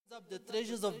up the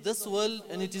treasures of this world,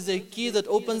 and it is a key that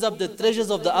opens up the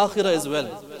treasures of the akhirah as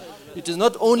well. It is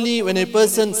not only when a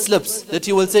person slips that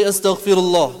he will say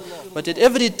astaghfirullah, but at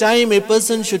every time a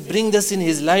person should bring this in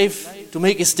his life to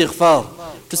make istighfar,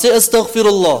 to say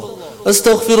astaghfirullah,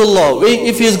 astaghfirullah,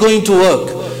 if he is going to work,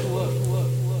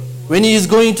 when he is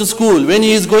going to school, when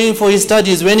he is going for his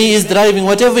studies, when he is driving,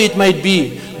 whatever it might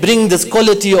be, bring this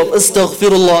quality of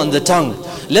astaghfirullah on the tongue.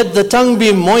 Let the tongue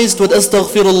be moist with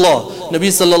astaghfirullah. Nabi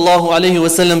sallallahu alayhi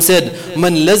wasallam said,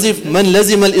 Man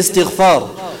lazim al-istighfar,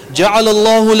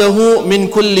 ja'alallahu lahu min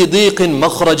kulli dhiqin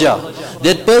makhraja.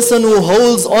 That person who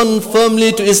holds on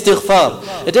firmly to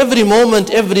istighfar, at every moment,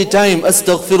 every time,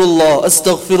 astaghfirullah,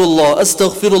 astaghfirullah,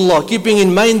 astaghfirullah, keeping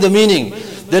in mind the meaning.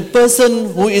 That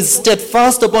person who is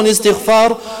steadfast upon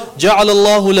istighfar,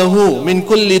 ja'alallahu lahu min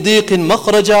kulli dhiqin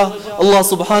makhraja. Allah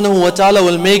subhanahu wa ta'ala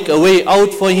will make a way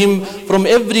out for him from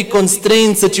every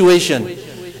constrained situation.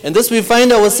 And this we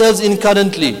find ourselves in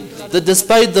currently, that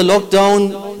despite the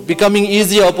lockdown becoming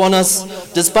easier upon us,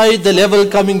 despite the level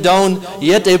coming down,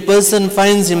 yet a person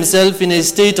finds himself in a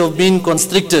state of being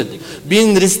constricted,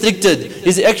 being restricted.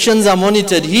 His actions are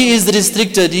monitored. He is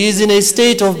restricted. He is in a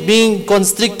state of being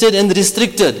constricted and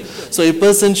restricted. So a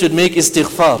person should make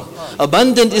istighfar,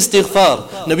 abundant istighfar.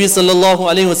 Nabi sallallahu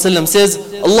alayhi wasallam says,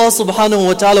 Allah subhanahu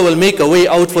wa ta'ala will make a way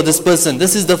out for this person.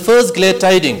 This is the first glad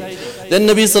tiding. Then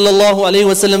Nabi sallallahu alayhi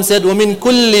wasallam said, وَمِن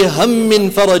كُلِّ هَمٍّ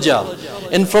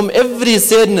فَرَجًا. And from every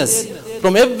sadness,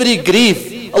 from every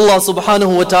grief, Allah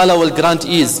subhanahu wa ta'ala will grant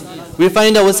ease. We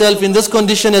find ourselves in this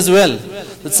condition as well,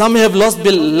 that some have lost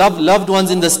loved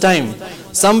ones in this time.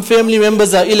 Some family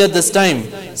members are ill at this time.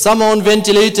 Some are on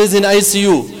ventilators in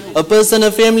ICU. A person,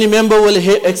 a family member will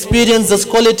experience this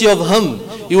quality of hum.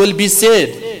 He will be sad.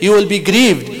 He will be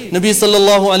grieved. Nabi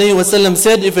sallallahu alayhi wasallam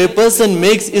said, if a person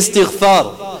makes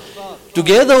istighfar,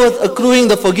 together with accruing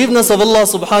the forgiveness of Allah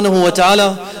subhanahu wa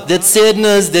ta'ala, that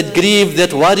sadness, that grief,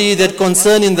 that worry, that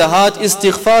concern in the heart,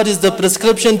 istighfar is the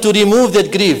prescription to remove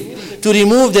that grief, to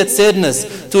remove that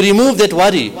sadness, to remove that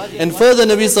worry. And further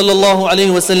Nabi sallallahu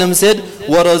alayhi wasallam said,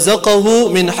 وَرَزَقَهُ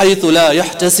مِنْ حَيْثُ لَا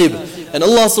يَحْتَسِبُ. And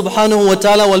Allah subhanahu wa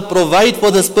ta'ala will provide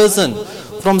for this person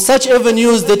from such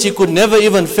avenues that he could never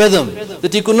even fathom,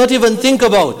 that he could not even think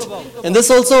about. And this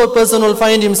also a person will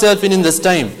find himself in this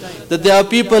time, that there are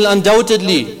people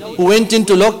undoubtedly who went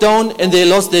into lockdown and they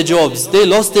lost their jobs, they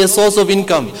lost their source of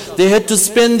income, they had to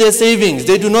spend their savings,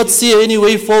 they do not see any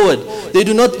way forward, they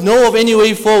do not know of any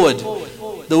way forward.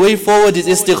 The way forward is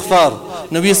istighfar.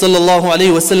 Nabi sallallahu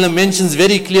alayhi wasallam mentions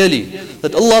very clearly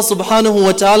that Allah subhanahu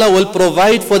wa ta'ala will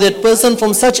provide for that person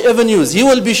from such avenues. He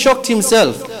will be shocked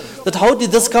himself that how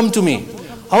did this come to me?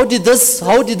 How did this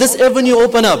avenue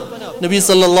open up? Nabi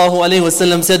sallallahu alayhi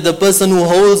wasallam said, the person who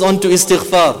holds on to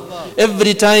istighfar,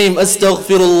 every time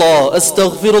astaghfirullah,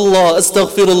 astaghfirullah,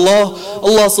 astaghfirullah,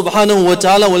 Allah subhanahu wa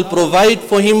ta'ala will provide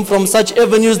for him from such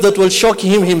avenues that will shock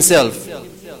him himself.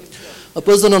 A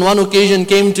person on one occasion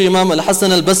came to Imam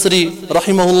al-Hasan al-Basri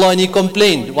rahimahullah and he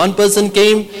complained. One person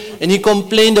came and he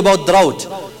complained about drought.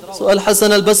 So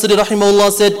al-Hasan al-Basri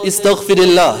rahimahullah said,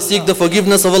 Istaghfirillah, seek the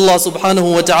forgiveness of Allah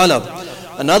subhanahu wa ta'ala.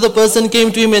 Another person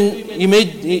came to him and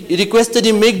he requested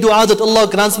him, make dua that Allah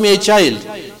grants me a child.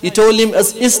 He told him,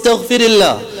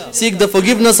 Istaghfirillah, seek the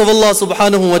forgiveness of Allah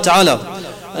subhanahu wa ta'ala.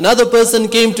 Another person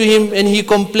came to him and he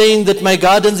complained that my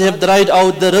gardens have dried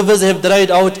out, the rivers have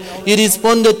dried out. He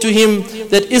responded to him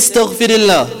that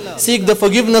Istaghfirillah, seek the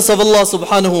forgiveness of Allah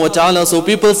subhanahu wa ta'ala. So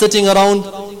people sitting around,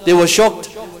 they were shocked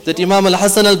that Imam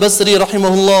al-Hasan al-Basri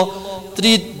rahimahullah,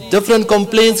 3 different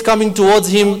complaints coming towards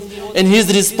him and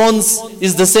his response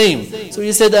is the same. So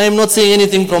he said, I am not saying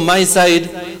anything from my side.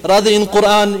 Rather in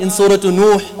Quran, in Surah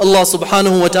Nuh, Allah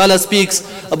subhanahu wa ta'ala speaks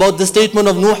about the statement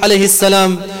of Nuh alayhi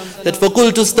salam, that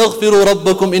فَقُلْتُ اسْتَغْفِرُوا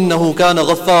رَبَّكُمْ إِنَّهُ كَانَ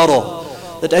غَفَّارًا.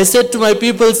 That I said to my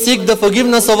people, seek the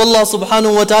forgiveness of Allah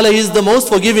subhanahu wa ta'ala, He is the most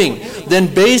forgiving. Then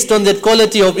based on that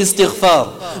quality of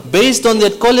istighfar, based on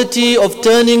that quality of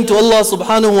turning to Allah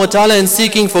subhanahu wa ta'ala and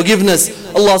seeking forgiveness,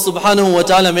 Allah subhanahu wa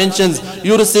ta'ala mentions,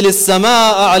 يُرْسِلِ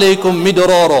السَّمَاءَ عَلَيْكُمْ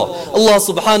مِدْرَارًا. Allah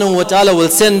subhanahu wa ta'ala will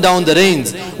send down the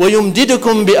rains.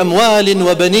 وَيُمْدِدُكُمْ بِأَمْوَالٍ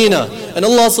وَبَنِينَ. And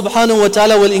Allah subhanahu wa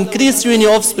ta'ala will increase you in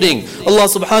your offspring. Allah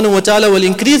subhanahu wa ta'ala will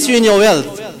increase you in your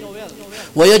wealth.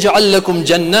 وَيَجْعَلْ لَكُمْ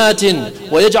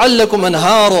جَنَّاتٍ وَيَجْعَلْ لَكُمْ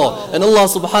أَنْهَارًا. And Allah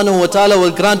subhanahu wa ta'ala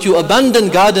will grant you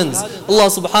abundant gardens. Allah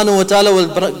subhanahu wa ta'ala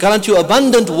will grant you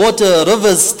abundant water,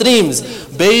 rivers, streams.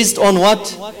 Based on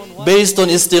what? Based on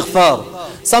istighfar.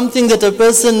 Something that a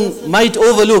person might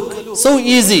overlook. So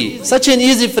easy, such an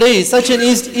easy phrase, such an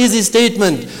easy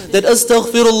statement, that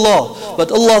astaghfirullah.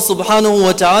 But Allah subhanahu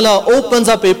wa ta'ala opens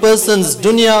up a person's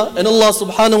dunya, and Allah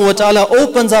subhanahu wa ta'ala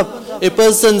opens up a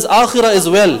person's akhirah as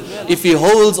well if he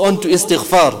holds on to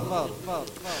istighfar.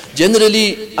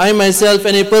 Generally, I myself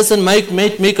and a person might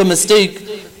make a mistake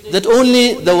that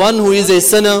only the one who is a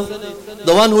sinner,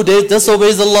 the one who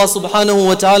disobeys Allah subhanahu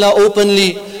wa ta'ala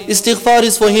openly, istighfar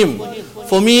is for him.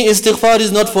 For me, istighfar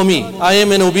is not for me. I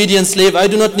am an obedient slave. I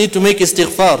do not need to make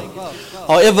istighfar.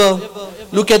 However,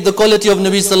 look at the quality of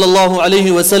Nabi sallallahu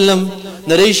alayhi wa sallam.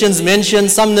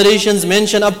 Some narrations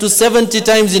mention up to 70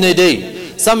 times in a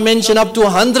day. Some mention up to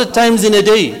 100 times in a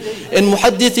day. And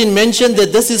muhaddithin mentioned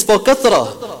that this is for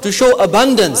kathra, to show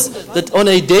abundance, that on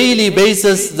a daily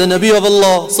basis the Nabi of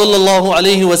Allah sallallahu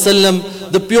alayhi wa sallam,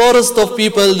 the purest of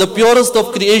people, the purest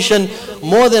of creation,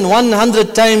 more than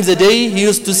 100 times a day he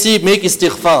used to make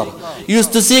istighfar. He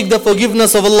used to seek the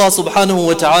forgiveness of Allah subhanahu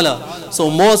wa ta'ala. So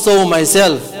more so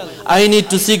myself, I need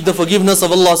to seek the forgiveness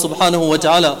of Allah subhanahu wa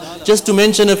ta'ala. Just to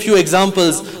mention a few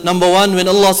examples. Number one, when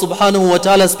Allah subhanahu wa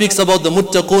ta'ala speaks about the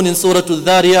muttaqun in Surah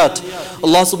Al-Dhariyat,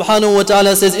 Allah subhanahu wa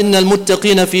ta'ala says, إِنَّ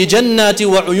الْمُتَّقِينَ فِي جَنَّاتِ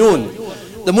وَعُيُونَ.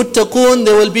 The muttaqun,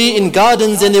 they will be in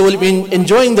gardens and they will be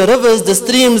enjoying the rivers, the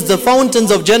streams, the fountains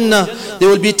of Jannah. They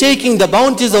will be taking the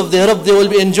bounties of their Rabb. They will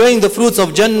be enjoying the fruits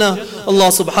of Jannah.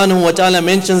 Allah subhanahu wa ta'ala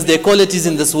mentions their qualities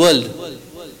in this world.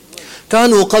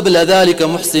 كَانُوا قَبْلَ ذَلِكَ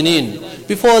مُحْسِنِينَ.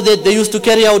 Before that, they used to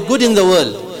carry out good in the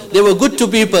world. They were good to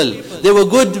people. They were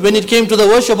good when it came to the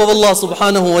worship of Allah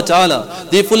subhanahu wa ta'ala.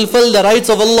 They fulfilled the rights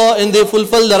of Allah and they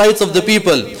fulfilled the rights of the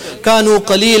people. كَانُوا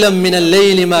قَلِيلًا مِنَ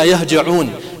اللَّيْلِ مَا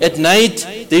يَهْجَعُونَ. At night,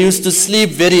 they used to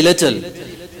sleep very little.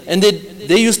 And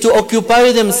they used to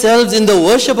occupy themselves in the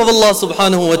worship of Allah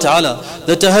subhanahu wa ta'ala.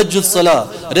 The tahajjud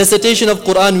salah, recitation of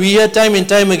Quran. We hear time and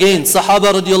time again,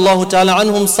 Sahaba radiallahu ta'ala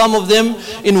anhum, some of them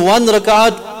in one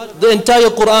rak'at, the entire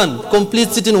Quran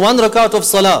completes it in one rakat of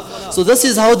salah. So this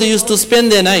is how they used to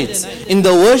spend their nights, in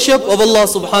the worship of Allah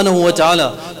subhanahu wa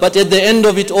ta'ala. But at the end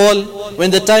of it all,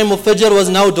 when the time of Fajr was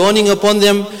now dawning upon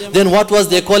them, then what was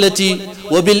their quality?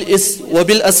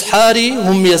 وَبِالْأَسْحَارِ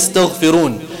هُمْ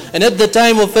يَسْتَغْفِرُونَ. And at the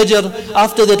time of Fajr,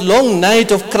 after that long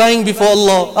night of crying before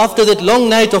Allah, after that long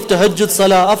night of tahajjud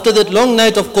salah, after that long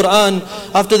night of Quran,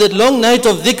 after that long night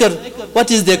of dhikr, what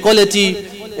is their quality?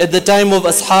 At the time of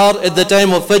ashar, at the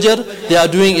time of Fajr, they are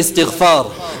doing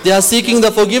istighfar. They are seeking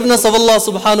the forgiveness of Allah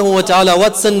subhanahu wa ta'ala.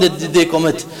 What sin did they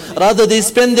commit? Rather, they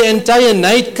spend the entire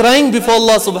night crying before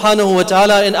Allah subhanahu wa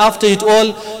ta'ala, and after it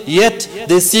all, yet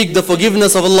they seek the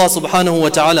forgiveness of Allah subhanahu wa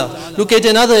ta'ala. Look at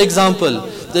another example,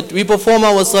 that we perform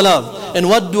our salah. And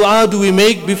what dua do we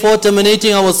make before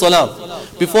terminating our salah?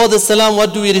 Before the salam,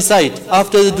 what do we recite?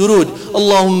 After the durood,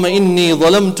 Allahumma inni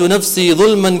zalamtu nafsi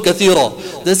zulman kathira.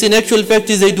 This in actual fact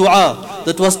is a dua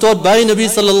that was taught by Nabi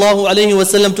sallallahu alayhi wa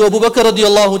sallam to Abu Bakr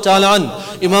radiallahu ta'ala an.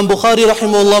 Imam Bukhari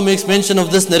rahimahullah makes mention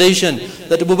of this narration,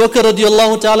 that Abu Bakr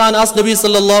radiallahu ta'ala an asked Nabi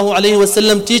sallallahu alayhi wa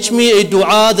sallam, teach me a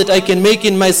dua that I can make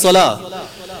in my salah.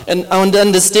 And I want to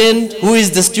understand who is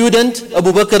the student.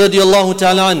 Abu Bakr radiallahu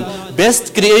ta'ala an,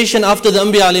 best creation after the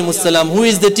Anbiya alayhi salam. Who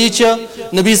is the teacher?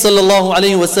 Nabi sallallahu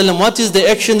alayhi wa sallam. What is the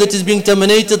action that is being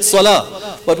terminated? Salah.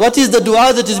 But what is the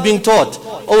dua that is being taught?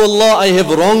 Oh Allah, I have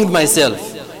wronged myself.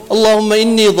 Allahumma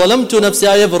inni zalamtu nafsi.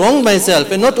 I have wronged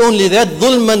myself. And not only that,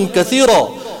 dhulman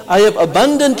kathira. I have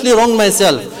abundantly wronged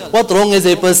myself. What wrong as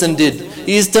a person did?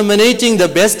 He is terminating the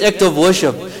best act of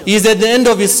worship. He is at the end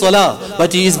of his salah,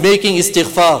 but he is making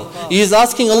istighfar. He is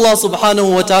asking Allah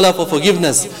subhanahu wa ta'ala for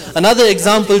forgiveness. Another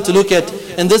example to look at,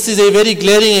 and this is a very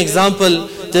glaring example,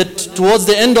 that towards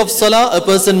the end of salah, a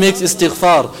person makes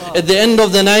istighfar. At the end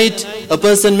of the night, a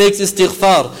person makes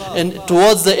istighfar. And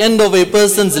towards the end of a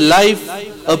person's life,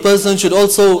 a person should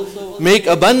also make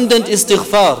abundant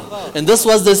istighfar. And this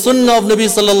was the sunnah of Nabi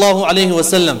sallallahu alayhi wa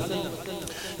sallam.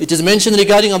 It is mentioned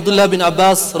regarding Abdullah bin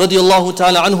Abbas radiallahu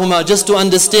ta'ala anhuma, just to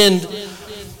understand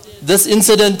this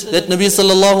incident, that Nabi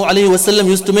sallallahu alayhi wa sallam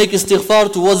used to make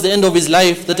istighfar towards the end of his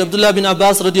life, that Abdullah bin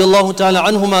Abbas radiallahu ta'ala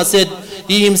anhuma said,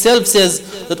 he himself says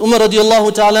that Umar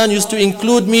radiallahu ta'ala used to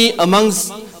include me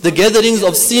amongst the gatherings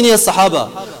of senior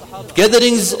Sahaba,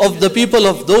 gatherings of the people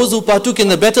of those who partook in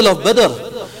the battle of Badr.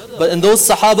 And those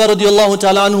Sahaba radiallahu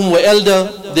ta'ala anhum were elder,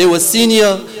 they were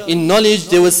senior in knowledge,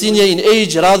 they were senior in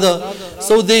age rather.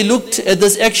 So they looked at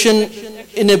this action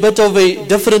in a bit of a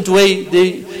different way.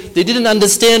 They didn't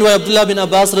understand why Abdullah bin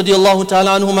Abbas radiallahu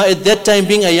ta'ala anhuma at that time,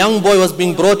 being a young boy, was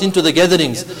being brought into the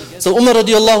gatherings. So Umar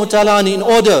radiallahu ta'ala, in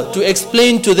order to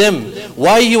explain to them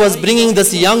why he was bringing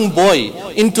this young boy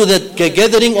into the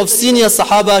gathering of senior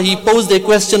Sahaba, he posed a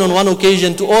question on one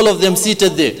occasion to all of them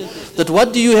seated there, that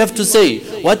what do you have to say?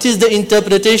 What is the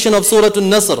interpretation of Surah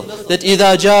An-Nasr? That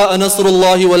إِذَا جَاءَ نَصْرُ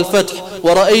اللَّهِ وَالْفَتْحِ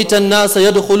وَرَأَيْتَ النَّاسَ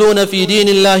يَدْخُلُونَ فِي دِينِ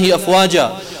اللَّهِ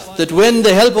أَفْوَاجًا. that when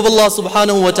the help of Allah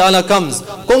subhanahu wa ta'ala comes,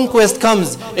 conquest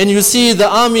comes, and you see the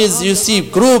armies, you see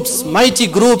groups, mighty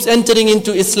groups entering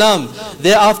into Islam,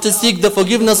 thereafter seek the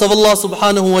forgiveness of Allah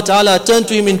subhanahu wa ta'ala, turn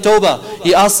to Him in tawbah.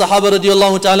 He asked Sahaba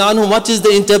radiallahu ta'ala anhum, what is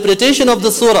the interpretation of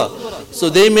the surah? So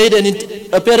they made an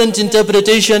apparent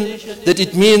interpretation that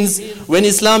it means when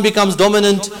Islam becomes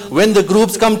dominant, when the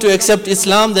groups come to accept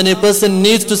Islam, then a person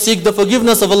needs to seek the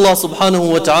forgiveness of Allah subhanahu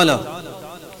wa ta'ala.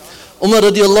 Umar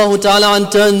radiallahu ta'ala an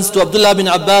turns to Abdullah bin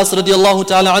Abbas radiallahu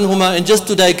ta'ala anhuma, and just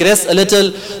to digress a little,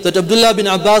 that Abdullah bin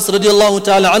Abbas radiallahu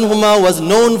ta'ala anhuma was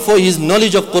known for his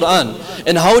knowledge of Quran.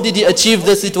 And how did he achieve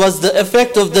this? It was the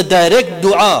effect of the direct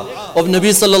dua of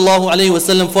Nabi sallallahu alayhi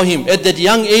wasallam for him. At that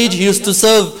young age, he used to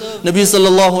serve Nabi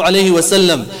sallallahu alayhi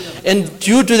wasallam. And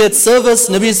due to that service,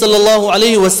 Nabi sallallahu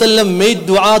alayhi wasallam made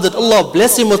dua that Allah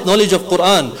bless him with knowledge of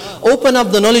Quran. Open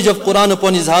up the knowledge of Quran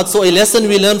upon his heart. So a lesson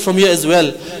we learn from here as well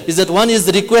is that one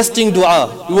is requesting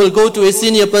dua. You will go to a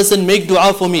senior person, make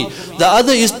dua for me. The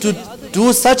other is to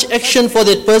do such action for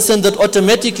that person that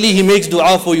automatically he makes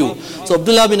dua for you. So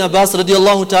Abdullah bin Abbas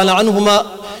radiallahu ta'ala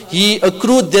anhuma, he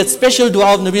accrued that special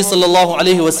dua of Nabi sallallahu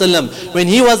alayhi wasallam. When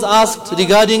he was asked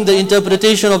regarding the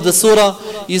interpretation of the surah,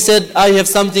 he said, I have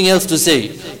something else to say.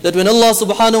 That when Allah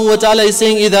subhanahu wa ta'ala is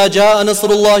saying, إِذَا جَاءَ نَصْرُ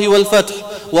اللَّهِ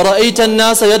وَالْفَتْحُ وَرَأَيْتَ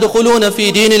النَّاسَ يَدْخُلُونَ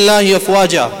فِي دِينِ اللَّهِ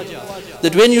أَفْوَاجًا.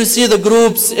 That when you see the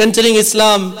groups entering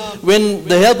Islam, when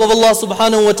the help of Allah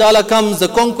subhanahu wa ta'ala comes, the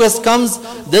conquest comes,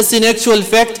 this in actual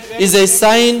fact is a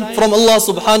sign from Allah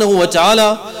subhanahu wa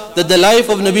ta'ala that the life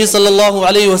of Nabi sallallahu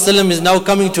alayhi wasallam is now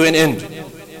coming to an end.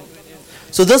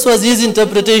 So this was his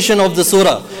interpretation of the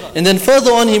surah. And then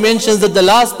further on he mentions that the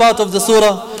last part of the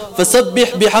surah,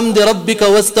 فَسَبِّحْ بِحَمْدِ رَبِّكَ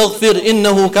وَاسْتَغْفِرْ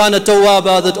إِنَّهُ كَانَ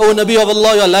تَوَّابًا. That, O Nabi of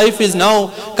Allah, your life is now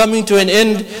coming to an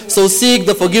end, so seek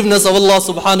the forgiveness of Allah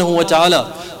subhanahu wa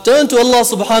ta'ala. Turn to Allah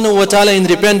subhanahu wa ta'ala in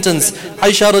repentance.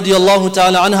 Aisha radiallahu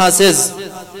ta'ala anha says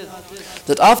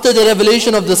that after the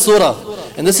revelation of the surah,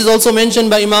 and this is also mentioned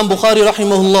by Imam Bukhari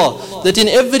rahimahullah, that in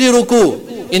every ruku,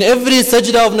 in every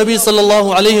sajda of Nabi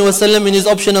sallallahu alayhi wasallam in his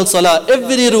optional salah,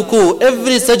 every ruku,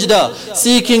 every sajda,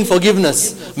 seeking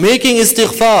forgiveness, making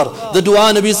istighfar. The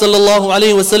dua Nabi sallallahu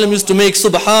alayhi wasallam used to make,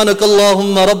 Subhanak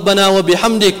Allahumma Rabbana wa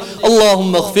bihamdik,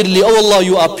 Allahumma ghfirli. Oh Allah,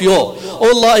 you are pure.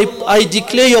 Oh Allah, I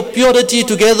declare your purity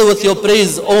together with your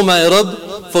praise. Oh my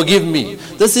Rabb, forgive me.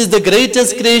 This is the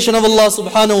greatest creation of Allah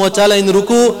subhanahu wa ta'ala. In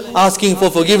ruku, asking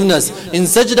for forgiveness. In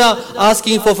sajda,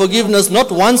 asking for forgiveness,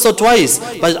 not once or twice.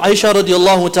 But Aisha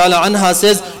radiallahu ta'ala anha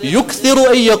says, yukthiru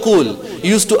ay yaqul.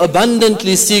 Used to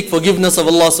abundantly seek forgiveness of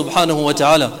Allah subhanahu wa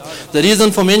ta'ala. The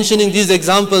reason for mentioning these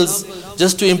examples,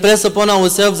 just to impress upon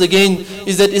ourselves again,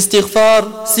 is that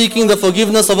istighfar, seeking the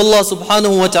forgiveness of Allah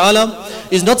subhanahu wa ta'ala,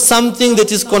 is not something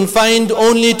that is confined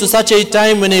only to such a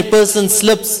time when a person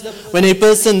slips, when a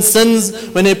person sins,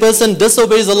 when a person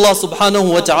disobeys Allah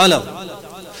subhanahu wa ta'ala.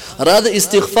 Rather,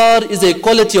 istighfar is a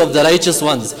quality of the righteous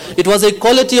ones. It was a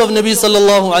quality of Nabi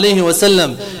sallallahu alayhi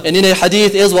wasallam. And in a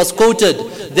hadith as was quoted,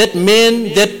 that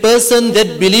man, that person,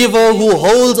 that believer who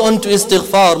holds on to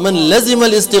istighfar, man lazim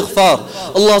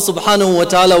al-istighfar, Allah subhanahu wa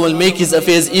ta'ala will make his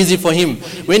affairs easy for him.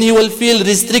 When he will feel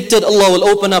restricted, Allah will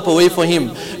open up a way for him.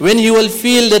 When he will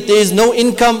feel that there is no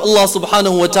income, Allah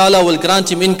subhanahu wa ta'ala will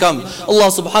grant him income. Allah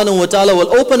subhanahu wa ta'ala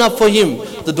will open up for him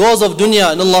the doors of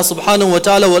dunya, and Allah subhanahu wa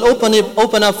ta'ala will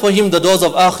open up for him the doors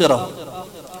of akhirah.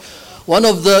 One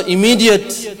of the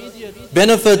immediate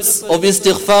benefits of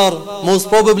istighfar, most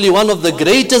probably one of the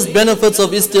greatest benefits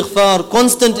of istighfar,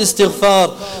 constant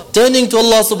istighfar, turning to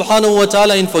Allah subhanahu wa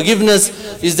ta'ala in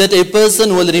forgiveness, is that a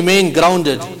person will remain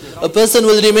grounded. A person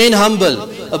will remain humble.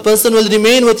 A person will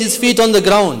remain with his feet on the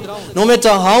ground. No matter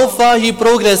how far he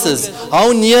progresses,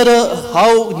 how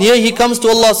near he comes to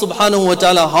Allah subhanahu wa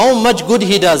ta'ala, how much good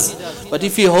he does. But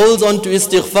if he holds on to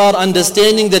istighfar,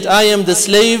 understanding that I am the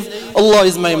slave, Allah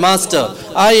is my master.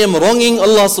 I am wronging,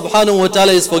 Allah subhanahu wa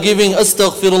ta'ala is forgiving.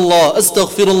 Astaghfirullah,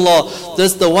 astaghfirullah.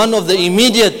 That's the one of the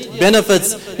immediate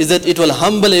benefits, is that it will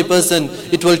humble a person.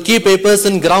 It will keep a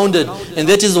person grounded. And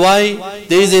that is why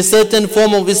there is a certain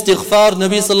form of istighfar.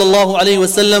 Nabi sallallahu alayhi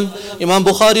wasallam, Imam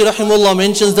Bukhari rahimahullah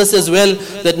mentions this as well,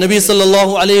 that Nabi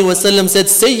sallallahu alayhi wasallam said,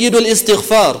 Sayyidul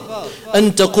istighfar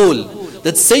an taqul.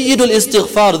 That Sayyidul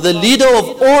Istighfar, the leader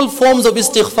of all forms of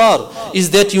istighfar, is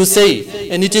that you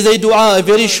say. And it is a dua, a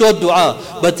very short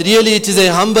dua, but really it is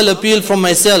a humble appeal from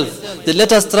myself, that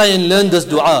let us try and learn this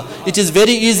dua. It is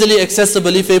very easily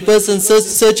accessible. If a person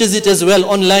searches it as well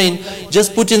online,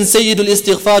 just put in Sayyidul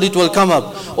Istighfar, it will come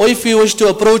up. Or if you wish to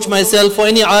approach myself or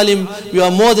any alim, we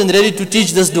are more than ready to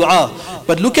teach this dua.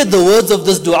 But look at the words of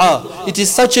this dua. It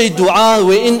is such a dua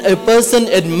wherein a person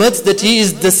admits that he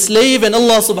is the slave and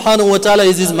Allah subhanahu wa ta'ala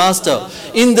is his master.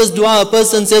 In this dua, a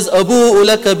person says, Abu'u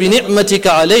laka bi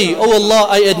ni'matika alay. Oh Allah,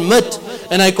 I admit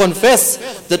and I confess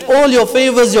that all your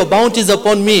favors, your bounties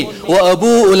upon me. Wa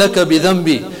abu'u laka bi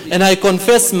dhanbi. And I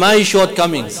confess my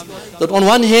shortcomings. That on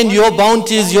one hand, your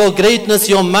bounties, your greatness,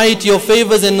 your might, your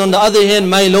favors, and on the other hand,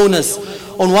 my lowness.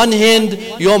 On one hand,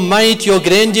 your might, your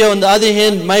grandeur. On the other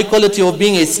hand, my quality of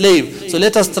being a slave. So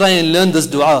let us try and learn this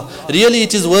dua. Really,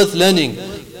 it is worth learning.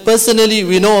 Personally,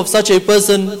 we know of such a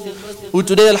person who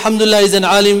today, alhamdulillah, is an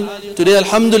alim. Today,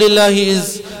 alhamdulillah, he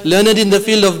is learned in the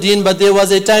field of deen. But there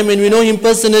was a time when we know him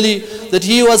personally that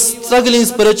he was struggling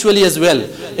spiritually as well.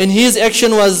 And his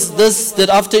action was this, that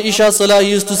after Isha Salah, he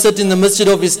used to sit in the masjid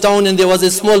of his town, and there was a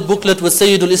small booklet with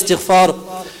Sayyidul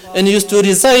Istighfar. And he used to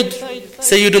recite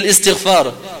Sayyidul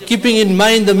Istighfar, keeping in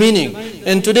mind the meaning.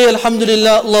 And today,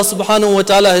 alhamdulillah, Allah subhanahu wa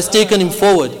ta'ala has taken him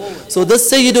forward. So this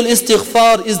Sayyidul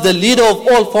Istighfar is the leader of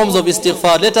all forms of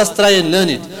istighfar. Let us try and learn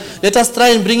it. Let us try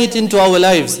and bring it into our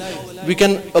lives. We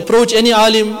can approach any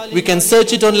alim, we can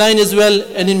search it online as well,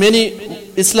 and in many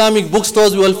Islamic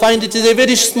bookstores we will find it is a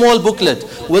very small booklet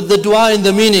with the dua and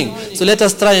the meaning. So let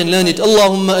us try and learn it.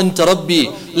 Allahumma anta rabbi,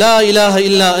 la ilaha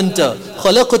illa anta,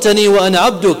 khalaqtani wa ana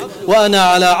abduk, وأنا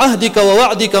على عهدك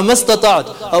ووعدك ما استطعت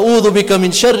أعوذ بك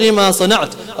من شر ما صنعت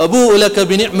أبوء لك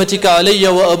بنعمتك علي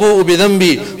وأبوء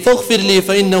بذنبي فاغفر لي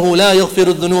فإنه لا يغفر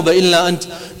الذنوب إلا أنت.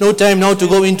 No time now to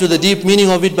go into the deep meaning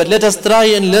of it, but let us try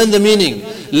and learn the meaning.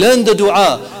 Learn the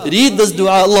dua. Read this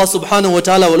dua. Allah subhanahu wa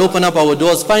ta'ala will open up our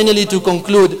doors. Finally, to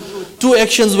conclude, two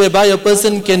actions whereby a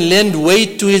person can lend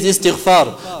weight to his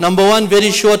istighfar. Number one, very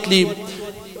shortly,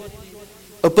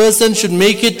 a person should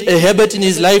make it a habit in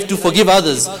his life to forgive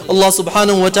others. Allah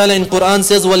subhanahu wa ta'ala in Quran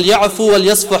says, وَلْيَعْفُوا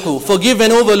وَلْيَصْفَحُوا. Forgive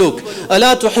and overlook.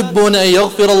 أَلَا تُحِبُّونَ أَن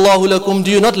يَغْفِرَ اللَّهُ لَكُمْ.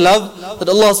 Do you not love that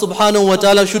Allah subhanahu wa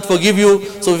ta'ala should forgive you?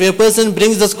 So if a person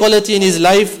brings this quality in his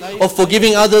life of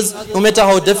forgiving others, no matter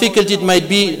how difficult it might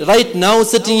be, right now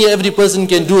sitting here every person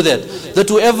can do that. That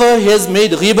whoever has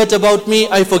made ghibat about me,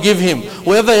 I forgive him.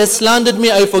 Whoever has slandered me,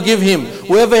 I forgive him.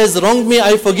 Whoever has wronged me,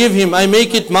 I forgive him. I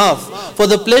make it maaf. For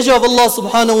the pleasure of Allah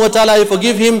subhanahu wa ta'ala, I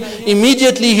forgive him.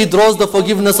 Immediately he draws the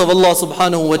forgiveness of Allah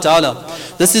subhanahu wa ta'ala.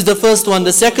 This is the first one.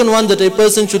 The second one that a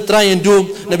person should try and do,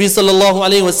 Nabi sallallahu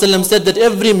alayhi wa sallam said that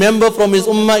every member from his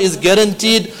ummah is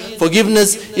guaranteed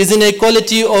forgiveness, is in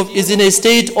a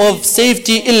state of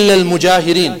safety, illa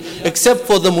al-mujahirin, except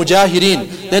for the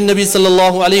mujahirin. Then Nabi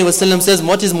sallallahu alayhi wa sallam says,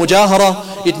 what is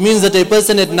mujahara? It means that a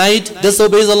person at night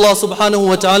disobeys Allah subhanahu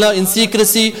wa ta'ala in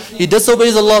secrecy. He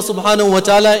disobeys Allah subhanahu wa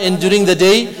ta'ala, and during the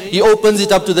day he opens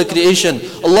it up to the creation.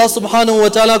 Allah subhanahu wa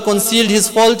ta'ala concealed his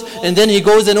fault, and then he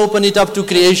goes and opens it up to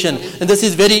creation. And this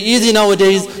is very easy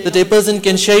nowadays, that a person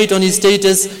can share it on his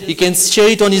status, he can share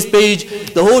it on his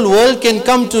page. The whole world can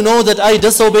come to know that I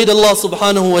disobeyed Allah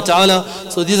subhanahu wa ta'ala.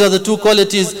 So these are the two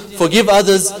qualities. Forgive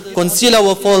others, conceal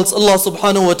our faults. Allah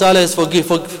subhanahu wa ta'ala is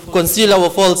conceal our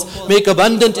faults. Make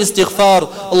abundant istighfar.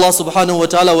 Allah subhanahu wa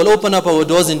ta'ala will open up our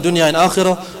doors in dunya and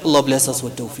akhirah. Allah bless us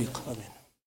with tawfiq. Amen.